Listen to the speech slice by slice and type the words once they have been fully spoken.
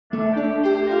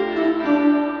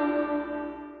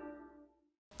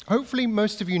Hopefully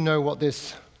most of you know what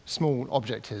this small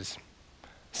object is.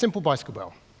 Simple bicycle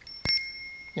bell.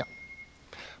 Yeah.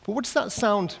 But what does that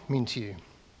sound mean to you,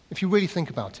 if you really think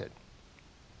about it?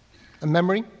 A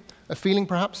memory? A feeling,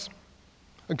 perhaps?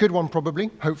 A good one, probably,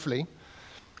 hopefully.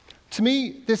 To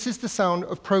me, this is the sound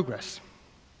of progress,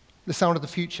 the sound of the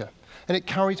future, and it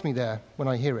carries me there when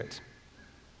I hear it.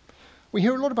 We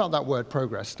hear a lot about that word,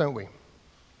 progress, don't we?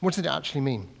 What does it actually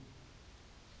mean?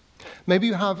 Maybe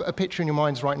you have a picture in your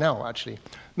minds right now, actually.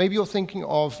 Maybe you're thinking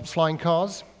of flying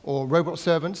cars or robot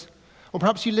servants, or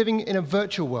perhaps you're living in a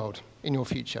virtual world in your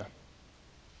future.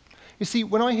 You see,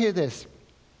 when I hear this,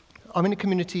 I'm in a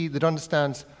community that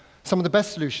understands some of the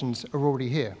best solutions are already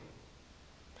here.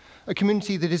 A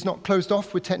community that is not closed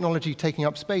off with technology taking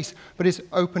up space, but is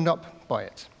opened up by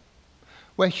it,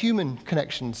 where human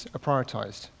connections are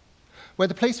prioritized, where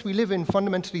the place we live in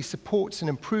fundamentally supports and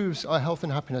improves our health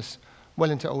and happiness well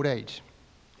into old age.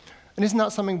 And isn't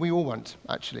that something we all want,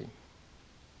 actually?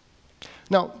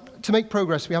 Now, to make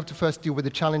progress, we have to first deal with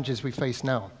the challenges we face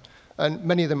now, and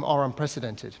many of them are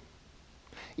unprecedented.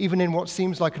 Even in what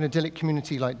seems like an idyllic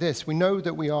community like this, we know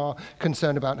that we are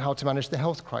concerned about how to manage the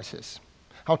health crisis,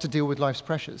 how to deal with life's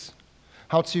pressures,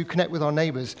 how to connect with our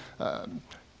neighbors,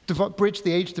 bridge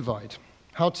the age divide,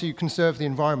 how to conserve the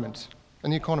environment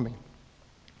and the economy.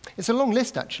 It's a long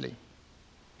list, actually.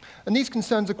 And these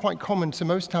concerns are quite common to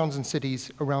most towns and cities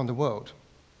around the world.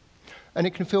 And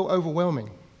it can feel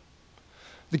overwhelming.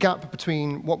 The gap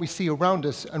between what we see around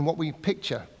us and what we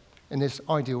picture in this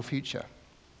ideal future.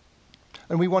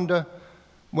 And we wonder,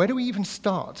 where do we even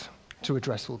start to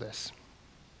address all this?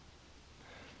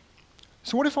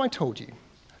 So what if I told you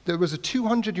there was a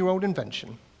 200-year-old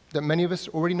invention that many of us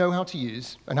already know how to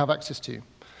use and have access to,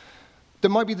 that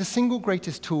might be the single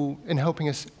greatest tool in helping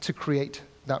us to create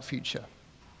that future?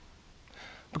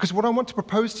 Because what I want to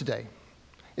propose today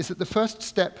is that the first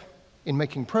step in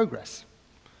making progress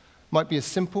might be as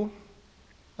simple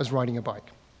as riding a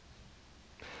bike.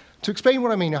 To explain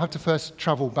what I mean, I have to first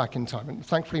travel back in time, and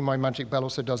thankfully my magic bell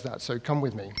also does that, so come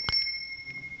with me.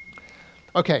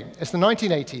 Okay, it's the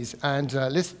 1980s, and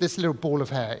this little ball of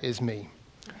hair is me.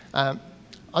 I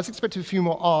was expecting a few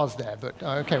more R's there, but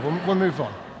okay, we'll move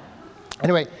on.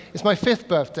 Anyway, it's my 5th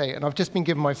birthday, and I've just been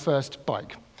given my first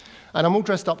bike. And I'm all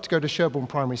dressed up to go to Sherborne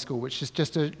Primary School, which is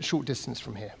just a short distance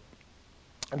from here.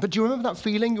 But do you remember that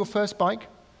feeling, your first bike?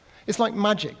 It's like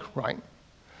magic, right?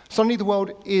 Suddenly the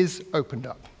world is opened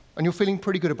up, and you're feeling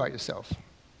pretty good about yourself.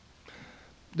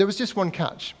 There was just one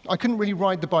catch. I couldn't really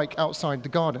ride the bike outside the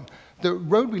garden. The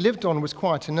road we lived on was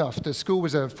quiet enough. The school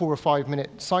was a 4 or 5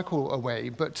 minute cycle away,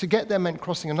 but to get there meant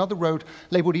crossing another road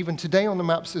labeled even today on the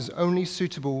maps as only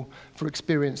suitable for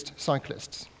experienced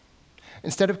cyclists.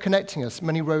 Instead of connecting us,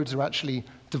 many roads are actually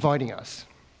dividing us.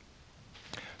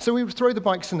 So we would throw the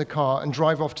bikes in the car and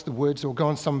drive off to the woods or go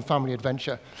on some family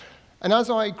adventure. And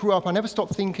as I grew up, I never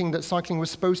stopped thinking that cycling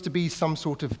was supposed to be some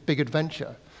sort of big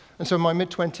adventure. And so in my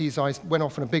mid-20s, I went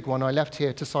off on a big one. I left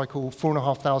here to cycle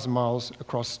 4,500 miles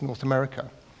across North America.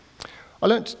 I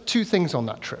learned 2 things on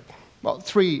that trip. Well,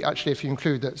 3, actually, if you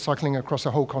include that cycling across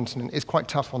a whole continent is quite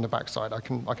tough on the backside. I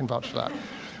can vouch for that.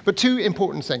 But 2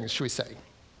 important things, shall we say.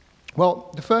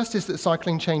 Well, the first is that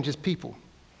cycling changes people.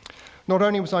 Not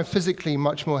only was I physically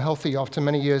much more healthy after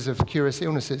many years of curious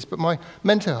illnesses, but my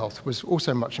mental health was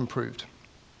also much improved.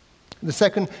 The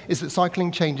second is that cycling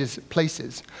changes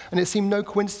places, and it seemed no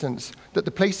coincidence that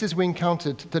the places we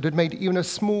encountered that had made even a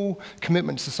small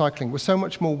commitment to cycling were so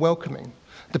much more welcoming,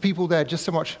 the people there just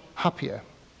so much happier.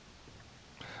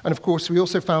 And of course, we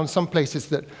also found some places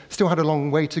that still had a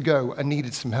long way to go and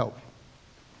needed some help.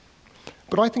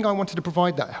 But I think I wanted to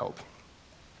provide that help.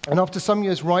 And after some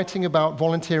years writing about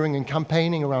volunteering and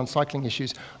campaigning around cycling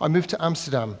issues, I moved to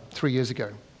Amsterdam 3 years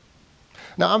ago.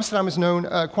 Now, Amsterdam is known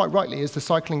quite rightly as the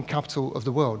cycling capital of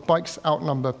the world. Bikes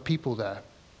outnumber people there.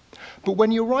 But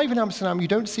when you arrive in Amsterdam, you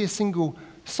don't see a single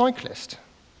cyclist,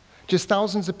 just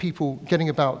thousands of people getting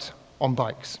about on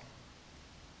bikes.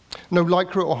 No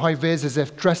lycra or high vis as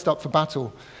if dressed up for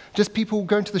battle, just people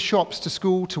going to the shops, to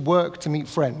school, to work, to meet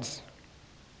friends.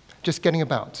 Just getting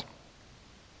about.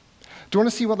 Do you want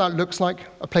to see what that looks like,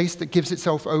 a place that gives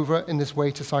itself over in this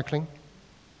way to cycling?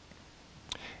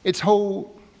 Its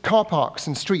whole car parks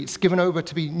and streets given over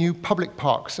to be new public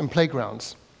parks and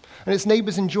playgrounds, and its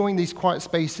neighbors enjoying these quiet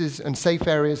spaces and safe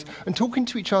areas and talking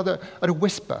to each other at a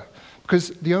whisper, because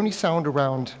the only sound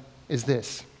around is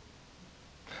this.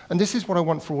 And this is what I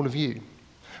want for all of you.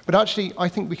 But actually, I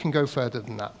think we can go further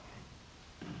than that.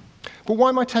 But why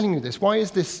am I telling you this? Why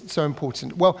is this so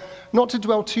important? Well, not to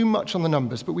dwell too much on the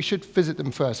numbers, but we should visit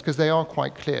them first, because they are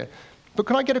quite clear. But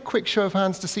can I get a quick show of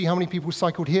hands to see how many people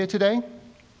cycled here today?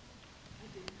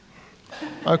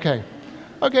 Okay,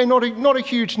 not a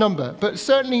huge number, but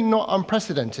certainly not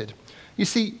unprecedented. You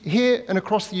see, here and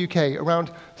across the UK,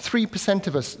 around 3%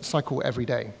 of us cycle every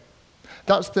day.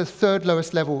 That's the third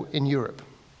lowest level in Europe.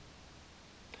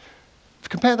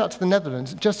 Compare that to the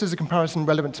Netherlands, just as a comparison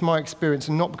relevant to my experience,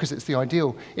 and not because it's the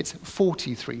ideal, it's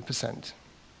 43%.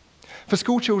 For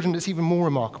school children, it's even more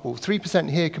remarkable, 3%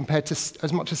 here compared to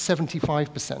as much as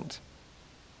 75%.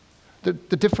 The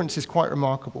difference is quite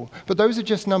remarkable. But those are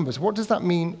just numbers. What does that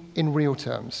mean in real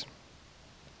terms?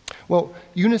 Well,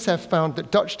 UNICEF found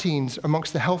that Dutch teens are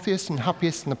amongst the healthiest and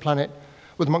happiest on the planet,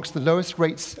 with amongst the lowest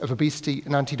rates of obesity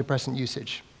and antidepressant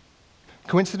usage.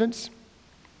 Coincidence?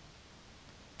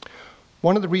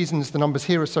 One of the reasons the numbers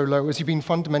here are so low is you've been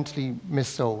fundamentally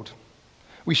missold.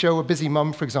 We show a busy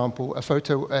mum, for example, a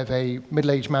photo of a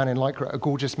middle-aged man in lycra, a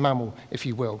gorgeous mammal, if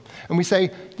you will. And we say,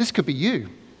 this could be you.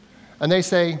 And they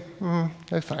say, no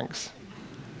thanks.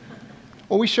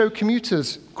 Or we show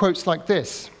commuters quotes like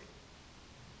this.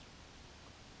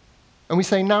 And we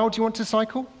say, now do you want to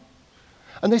cycle?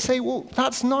 And they say, well,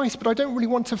 that's nice, but I don't really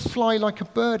want to fly like a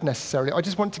bird necessarily. I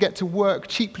just want to get to work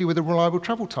cheaply with a reliable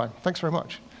travel time. Thanks very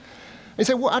much. They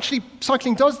say, well, actually,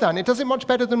 cycling does that, and it does it much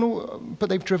better than all, but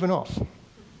they've driven off.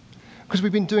 Because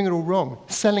we've been doing it all wrong,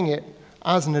 selling it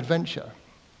as an adventure.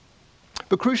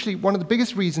 But crucially, one of the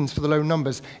biggest reasons for the low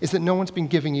numbers is that no one's been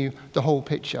giving you the whole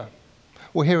picture.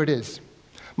 Well, here it is.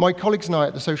 My colleagues and I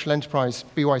at the social enterprise,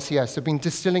 BYCS, have been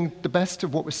distilling the best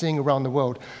of what we're seeing around the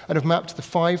world and have mapped the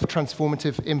 5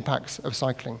 transformative impacts of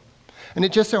cycling. And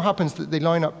it just so happens that they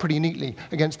line up pretty neatly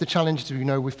against the challenges we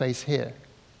know we face here.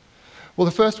 Well,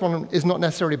 the first one is not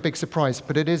necessarily a big surprise,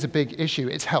 but it is a big issue.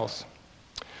 It's health.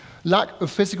 Lack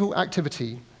of physical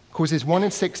activity causes 1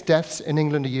 in 6 deaths in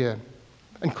England a year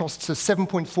and costs us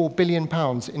 £7.4 billion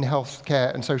in health care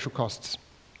and social costs.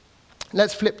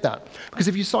 Let's flip that, because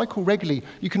if you cycle regularly,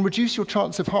 you can reduce your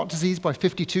chance of heart disease by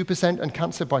 52% and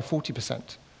cancer by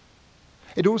 40%.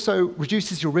 It also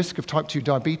reduces your risk of type 2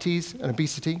 diabetes and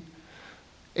obesity.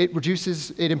 It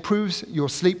improves your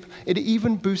sleep. It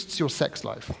even boosts your sex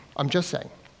life. I'm just saying.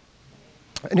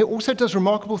 And it also does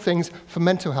remarkable things for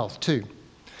mental health, too,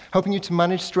 helping you to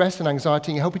manage stress and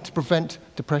anxiety and helping to prevent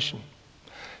depression.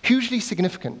 Hugely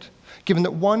significant, given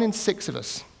that 1 in 6 of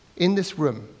us in this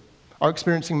room are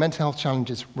experiencing mental health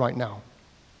challenges right now.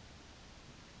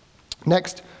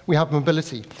 Next, we have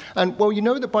mobility. And, well, you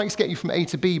know that bikes get you from A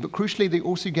to B, but crucially, they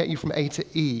also get you from A to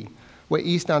E, where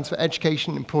E stands for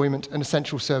education, employment, and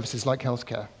essential services like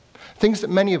healthcare. Things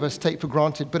that many of us take for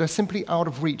granted, but are simply out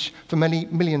of reach for many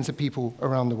millions of people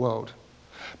around the world.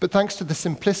 But thanks to the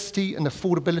simplicity and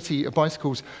affordability of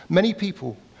bicycles, many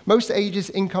people, most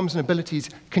ages, incomes, and abilities,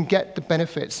 can get the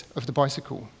benefits of the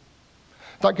bicycle.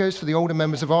 That goes for the older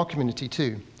members of our community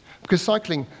too, because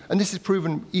cycling, and this is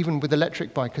proven even with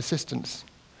electric bike assistance,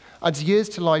 adds years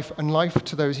to life and life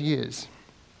to those years,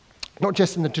 not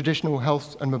just in the traditional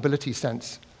health and mobility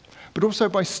sense, but also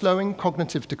by slowing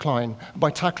cognitive decline, by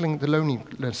tackling the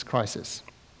loneliness crisis.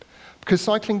 Because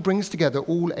cycling brings together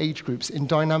all age groups in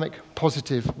dynamic,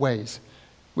 positive ways,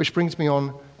 which brings me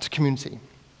on to community.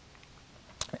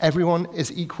 Everyone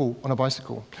is equal on a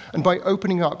bicycle, and by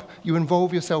opening up, you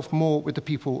involve yourself more with the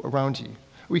people around you.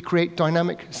 We create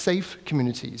dynamic, safe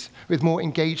communities with more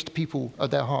engaged people at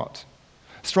their heart.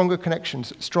 Stronger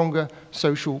connections, stronger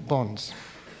social bonds.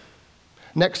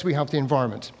 Next, we have the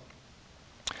environment.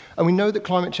 And we know that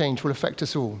climate change will affect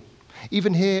us all,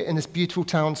 even here in this beautiful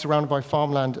town surrounded by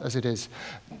farmland as it is.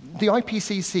 The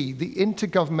IPCC, the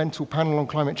Intergovernmental Panel on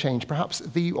Climate Change, perhaps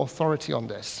the authority on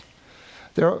this,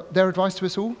 their advice to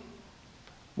us all?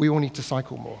 We all need to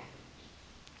cycle more.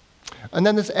 And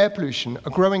then there's air pollution, a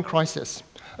growing crisis,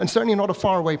 and certainly not a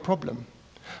faraway problem.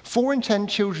 4 in 10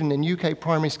 children in UK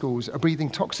primary schools are breathing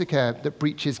toxic air that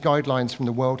breaches guidelines from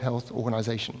the World Health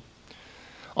Organization.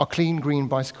 Our clean, green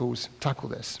bicycles tackle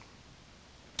this.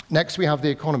 Next, we have the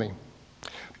economy.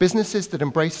 Businesses that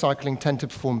embrace cycling tend to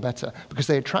perform better because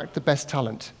they attract the best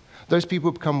talent. Those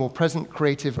people become more present,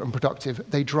 creative, and productive.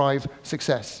 They drive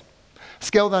success.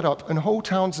 Scale that up, and whole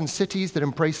towns and cities that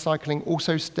embrace cycling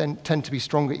also tend to be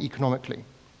stronger economically.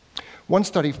 One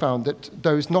study found that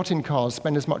those not in cars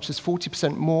spend as much as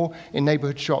 40% more in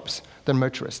neighborhood shops than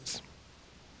motorists.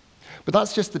 But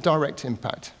that's just the direct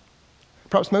impact.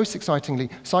 Perhaps most excitingly,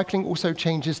 cycling also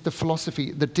changes the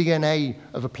philosophy, the DNA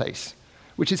of a place,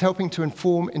 which is helping to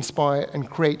inform, inspire, and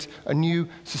create a new,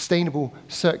 sustainable,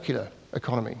 circular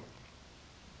economy.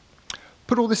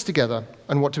 Put all this together,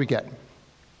 and what do we get?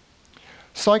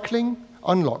 Cycling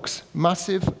unlocks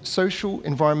massive social,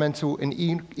 environmental, and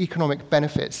economic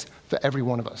benefits for every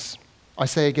one of us. I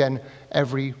say again,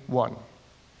 every one.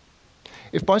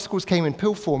 If bicycles came in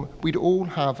pill form, we'd all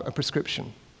have a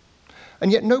prescription.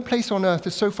 And yet no place on earth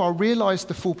has so far realized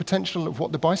the full potential of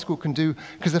what the bicycle can do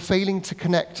because they're failing to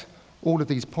connect all of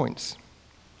these points.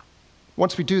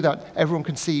 Once we do that, everyone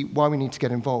can see why we need to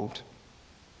get involved.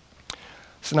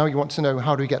 So now you want to know,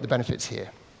 how do we get the benefits here?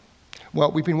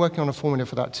 Well, we've been working on a formula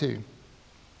for that too.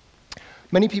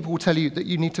 Many people will tell you that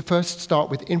you need to first start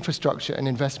with infrastructure and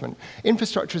investment.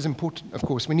 Infrastructure is important, of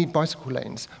course. We need bicycle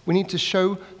lanes. We need to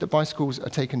show that bicycles are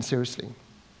taken seriously.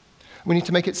 We need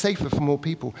to make it safer for more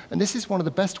people. And this is one of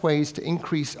the best ways to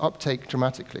increase uptake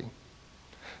dramatically.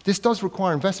 This does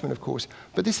require investment, of course,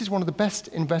 but this is one of the best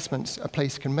investments a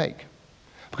place can make.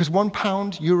 Because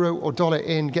 £1, euro, or dollar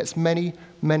in gets many,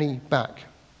 many back.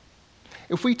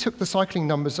 If we took the cycling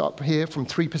numbers up here from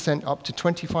 3% up to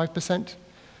 25%,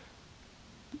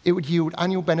 it would yield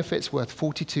annual benefits worth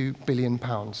 £42 billion.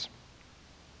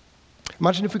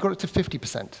 Imagine if we got it to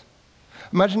 50%.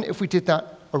 Imagine if we did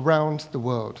that around the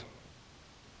world.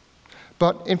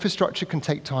 But infrastructure can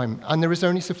take time, and there is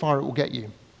only so far it will get you.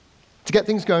 To get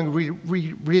things going, we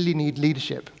really need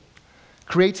leadership.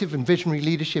 Creative and visionary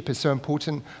leadership is so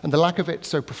important, and the lack of it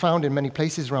so profound in many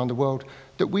places around the world,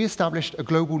 that we established a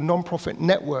global non-profit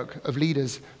network of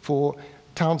leaders for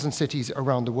towns and cities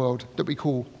around the world that we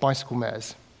call bicycle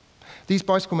mayors. These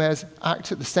bicycle mayors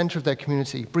act at the center of their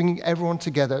community, bringing everyone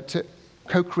together to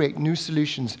co-create new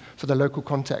solutions for the local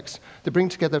context. They bring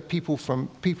together people from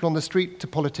people on the street to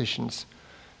politicians,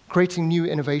 creating new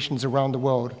innovations around the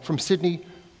world, from Sydney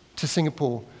to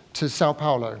Singapore to Sao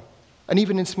Paulo, and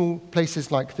even in small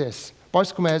places like this.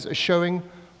 Bicycle mayors are showing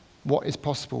what is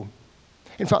possible.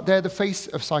 In fact, they're the face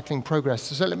of cycling progress,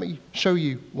 so let me show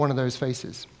you one of those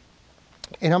faces.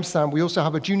 In Amsterdam, we also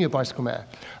have a junior bicycle mayor,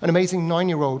 an amazing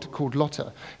 9-year-old called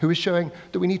Lotte, who is showing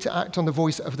that we need to act on the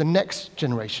voice of the next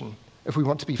generation if we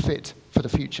want to be fit for the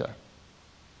future.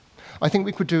 I think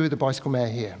we could do with a bicycle mayor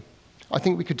here. I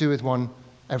think we could do with one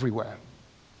everywhere.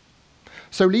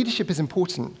 So leadership is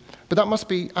important, but that must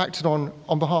be acted on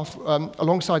behalf,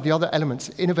 alongside the other elements: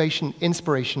 innovation,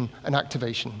 inspiration, and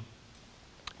activation.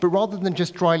 But rather than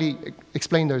just dryly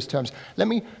explain those terms, let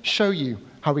me show you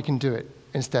how we can do it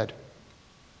instead.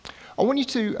 I want you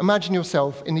to imagine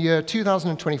yourself in the year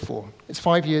 2024. It's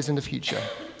 5 years in the future.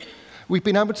 We've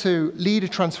been able to lead a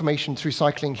transformation through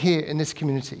cycling here in this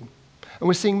community, and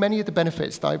we're seeing many of the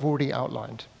benefits that I've already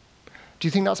outlined. Do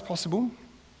you think that's possible?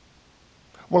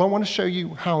 Well, I want to show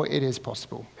you how it is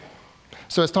possible.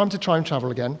 So it's time to time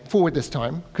travel again, forward this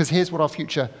time, because here's what our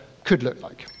future could look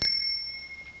like.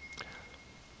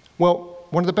 Well,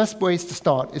 one of the best ways to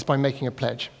start is by making a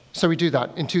pledge. So we do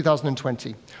that in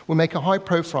 2020. We'll make a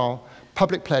high-profile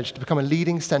public pledge to become a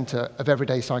leading center of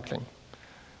everyday cycling.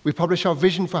 We publish our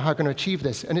vision for how we're going to achieve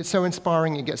this, and it's so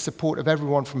inspiring. It gets support of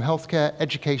everyone from healthcare,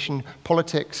 education,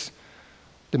 politics,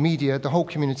 the media, the whole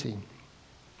community.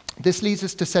 This leads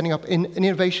us to setting up an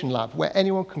innovation lab where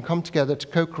anyone can come together to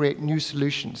co-create new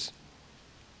solutions.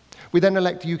 We then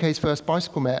elect the UK's first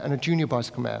bicycle mayor and a junior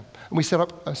bicycle mayor, and we set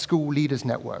up a school leaders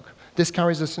network. This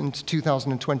carries us into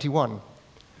 2021.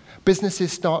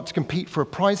 Businesses start to compete for a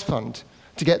prize fund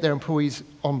to get their employees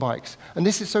on bikes. And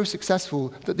this is so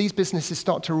successful that these businesses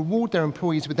start to reward their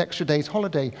employees with extra days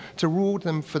holiday to reward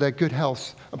them for their good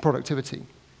health and productivity.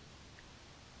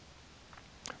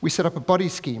 We set up a buddy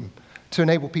scheme to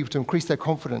enable people to increase their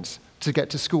confidence to get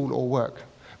to school or work.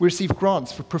 We receive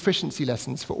grants for proficiency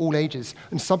lessons for all ages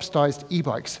and subsidized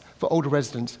e-bikes for older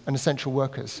residents and essential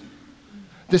workers.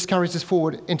 This carries us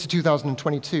forward into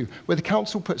 2022, where the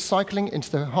council puts cycling into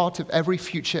the heart of every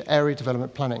future area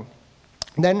development planning.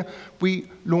 And then we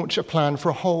launch a plan for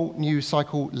a whole new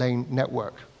cycle lane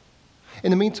network.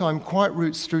 In the meantime, quiet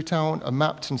routes through town are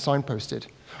mapped and signposted.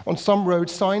 On some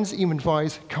roads, signs even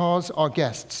advise cars are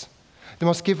guests. They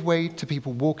must give way to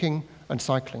people walking and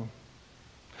cycling.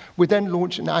 We then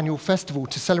launch an annual festival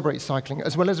to celebrate cycling,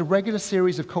 as well as a regular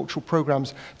series of cultural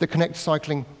programs that connect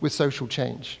cycling with social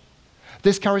change.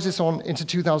 This carries us on into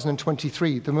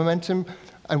 2023, the momentum,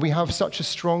 and we have such a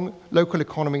strong local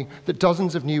economy that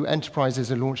dozens of new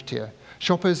enterprises are launched here.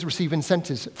 Shoppers receive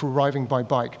incentives for arriving by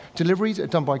bike. Deliveries are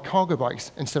done by cargo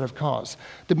bikes instead of cars.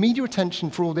 The media attention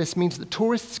for all this means that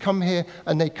tourists come here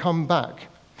and they come back.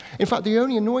 In fact, the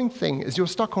only annoying thing is you're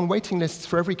stuck on waiting lists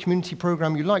for every community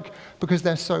program you like because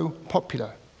they're so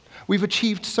popular. We've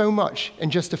achieved so much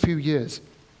in just a few years,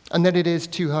 and then it is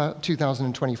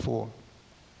 2024.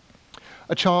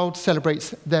 A child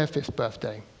celebrates their 5th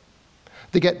birthday.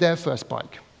 They get their first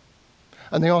bike,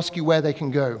 and they ask you where they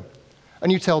can go.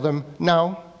 And you tell them,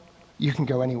 now you can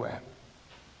go anywhere.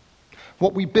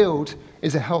 What we build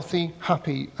is a healthy,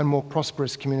 happy, and more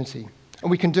prosperous community. And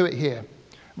we can do it here.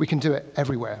 We can do it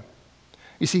everywhere.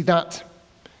 You see, that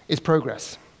is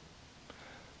progress.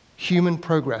 Human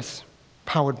progress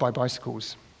powered by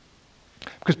bicycles.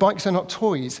 Because bikes are not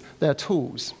toys, they're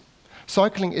tools.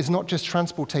 Cycling is not just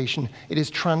transportation, it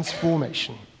is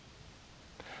transformation.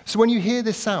 So when you hear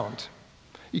this sound,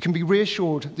 you can be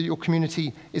reassured that your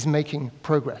community is making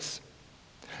progress.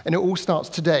 And it all starts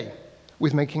today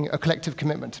with making a collective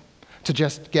commitment to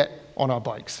just get on our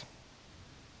bikes.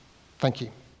 Thank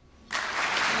you.